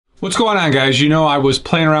What's going on, guys? You know, I was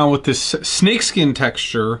playing around with this snakeskin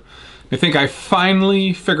texture. I think I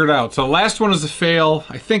finally figured it out. So the last one was a fail.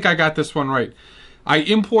 I think I got this one right. I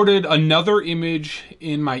imported another image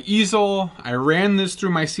in my easel. I ran this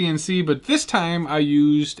through my CNC, but this time I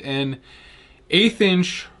used an 1/8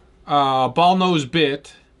 inch ball nose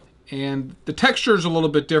bit, and the texture is a little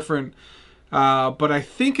bit different, but I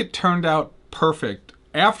think it turned out perfect.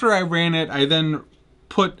 After I ran it, I then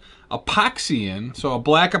put epoxy in, so a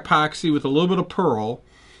black epoxy with a little bit of pearl,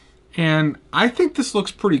 and I think this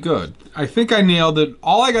looks pretty good. I think I nailed it.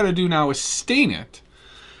 All I got to do now is stain it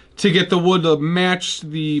to get the wood to match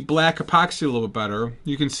the black epoxy a little bit better.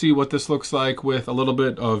 You can see what this looks like with a little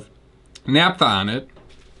bit of naphtha on it.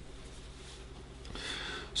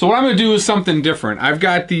 So what I'm going to do is something different. I've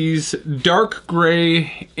got these dark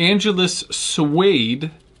gray Angelus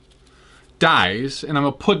suede dyes, and I'm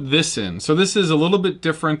gonna put this in. So this is a little bit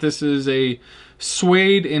different. This is a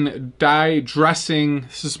suede and dye dressing.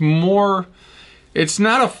 This is more, it's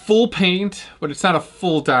not a full paint, but it's not a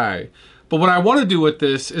full dye. But what I want to do with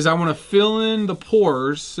this is I want to fill in the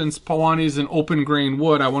pores. Since Paulownia is an open grain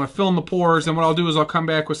wood, I want to fill in the pores, and what I'll do is I'll come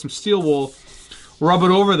back with some steel wool, rub it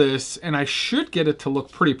over this, and I should get it to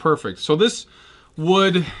look pretty perfect. So this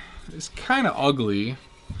wood is kind of ugly.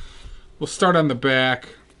 We'll start on the back.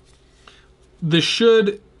 This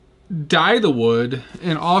should dye the wood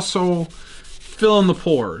and also fill in the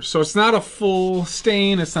pores. So it's not a full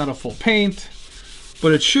stain, it's not a full paint,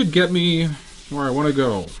 but it should get me where I want to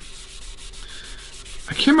go.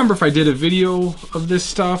 I can't remember if I did a video of this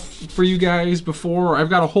stuff for you guys before.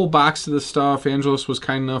 I've got a whole box of this stuff. Angelus was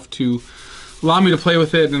kind enough to allow me to play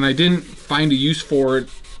with it, and I didn't find a use for it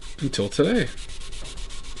until today.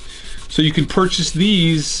 So you can purchase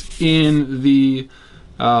these in the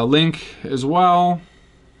link as well.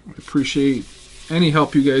 I appreciate any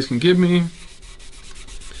help you guys can give me.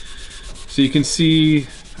 So you can see,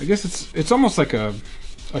 I guess it's almost like a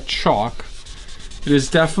chalk. It is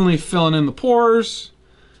definitely filling in the pores,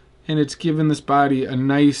 and it's giving this body a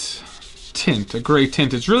nice tint, a gray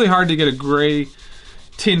tint. It's really hard to get a gray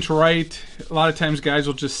tint right. A lot of times guys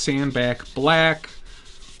will just sand back black,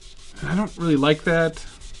 and I don't really like that.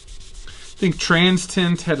 I think Trans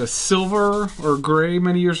Tint had a silver or gray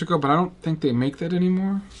many years ago, but I don't think they make that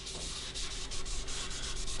anymore.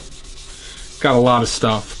 Got a lot of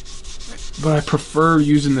stuff, but I prefer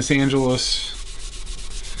using this Angelus.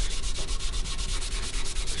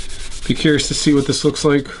 Be curious to see what this looks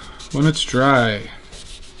like when it's dry.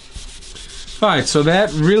 Alright, so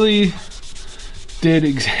that really did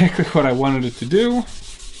exactly what I wanted it to do.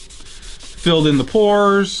 Filled in the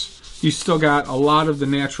pores. You still got a lot of the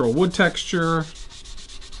natural wood texture.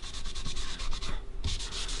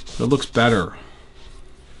 It looks better.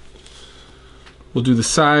 We'll do the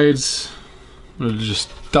sides. I'm gonna just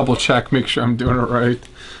double check, make sure I'm doing it right.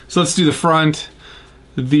 So let's do the front.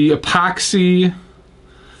 The epoxy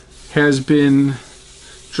has been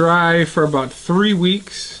dry for about 3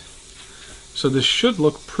 weeks, so this should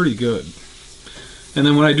look pretty good. And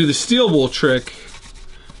then when I do the steel wool trick,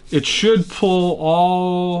 it should pull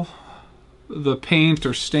all the paint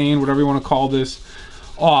or stain, whatever you want to call this,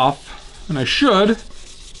 off, and I should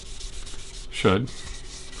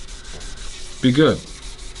be good.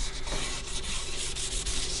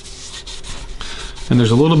 And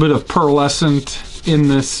there's a little bit of pearlescent in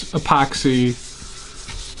this epoxy,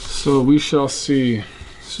 so we shall see.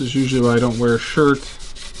 This is usually why I don't wear a shirt,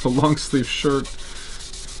 a long sleeve shirt.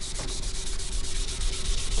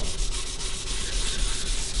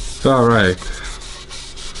 All right.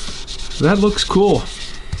 That looks cool.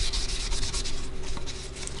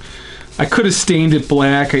 I could have stained it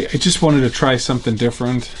black. I just wanted to try something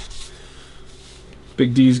different.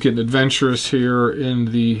 Big D's getting adventurous here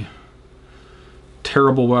in the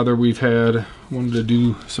terrible weather we've had. Wanted to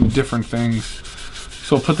do some different things.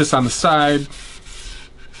 So I'll put this on the side.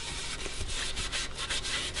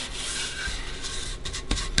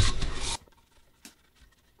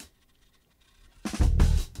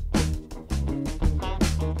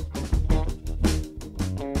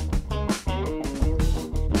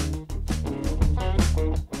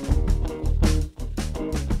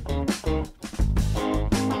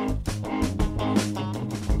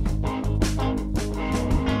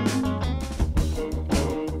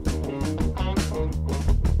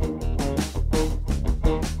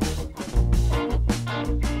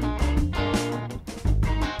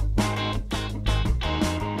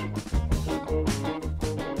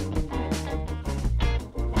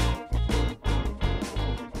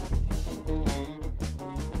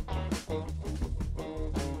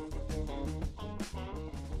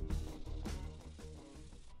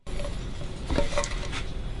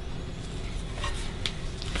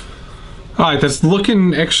 All right, that's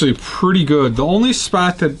looking actually pretty good. The only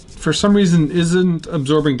spot that for some reason isn't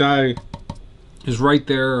absorbing dye is right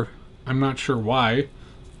there. I'm not sure why,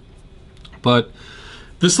 but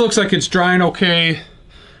this looks like it's drying okay.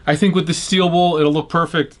 I think with the steel wool, it'll look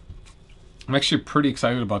perfect. I'm actually pretty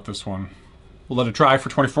excited about this one. We'll let it dry for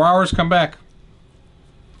 24 hours, come back.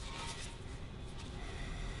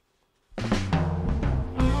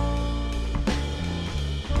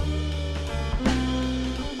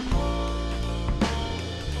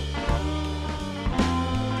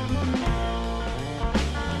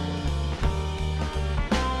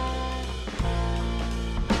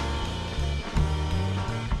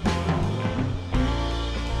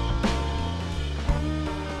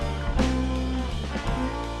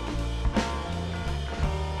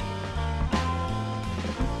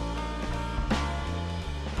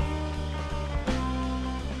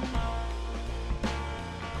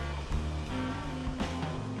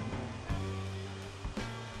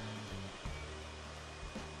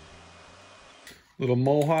 Little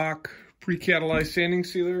Mohawk pre-catalyzed sanding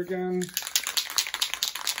sealer again.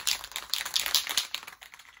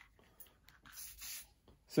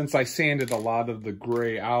 Since I sanded a lot of the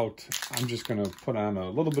gray out, I'm just gonna put on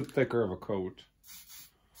a little bit thicker of a coat.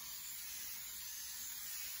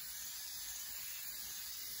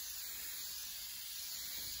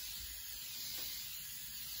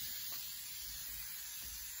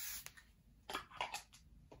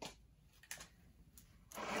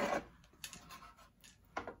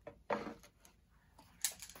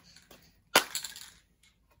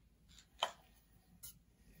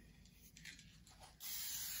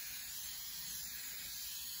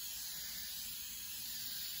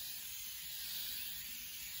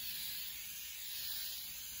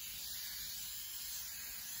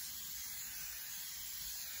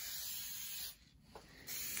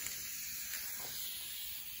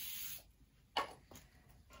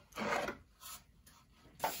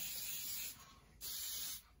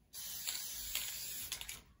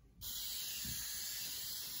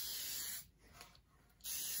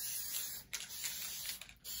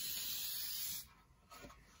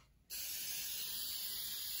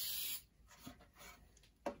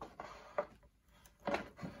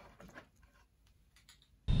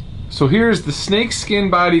 So here's the snake skin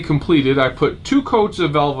body completed. I put 2 coats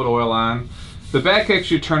of velvet oil on. The back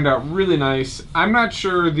actually turned out really nice. I'm not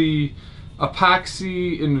sure the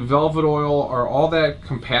epoxy and velvet oil are all that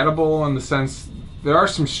compatible in the sense there are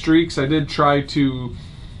some streaks. I did try to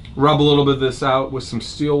rub a little bit of this out with some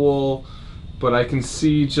steel wool, but I can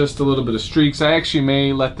see just a little bit of streaks. I actually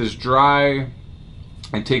may let this dry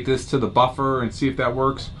and take this to the buffer and see if that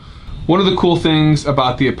works. One of the cool things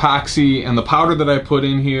about the epoxy and the powder that I put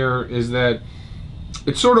in here is that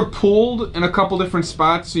it's sort of pooled in a couple different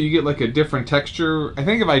spots, so you get like a different texture. I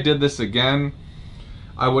think if I did this again,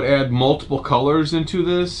 I would add multiple colors into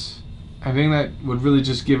this. I think that would really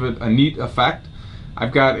just give it a neat effect.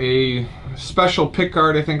 I've got a special pick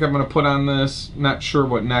guard I think I'm gonna put on this. Not sure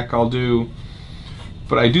what neck I'll do,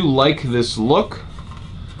 but I do like this look.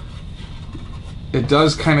 It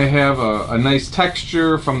does kind of have a nice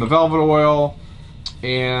texture from the velvet oil,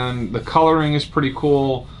 and the coloring is pretty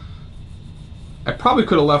cool. I probably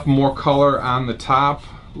could have left more color on the top,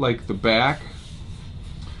 like the back,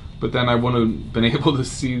 but then I wouldn't have been able to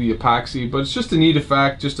see the epoxy. But it's just a neat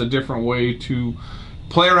effect, just a different way to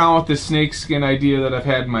play around with this snake skin idea that I've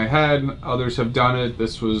had in my head. Others have done it.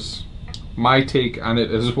 This was my take on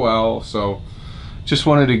it as well. So just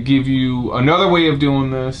wanted to give you another way of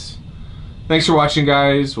doing this. Thanks for watching,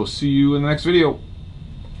 guys. We'll see you in the next video.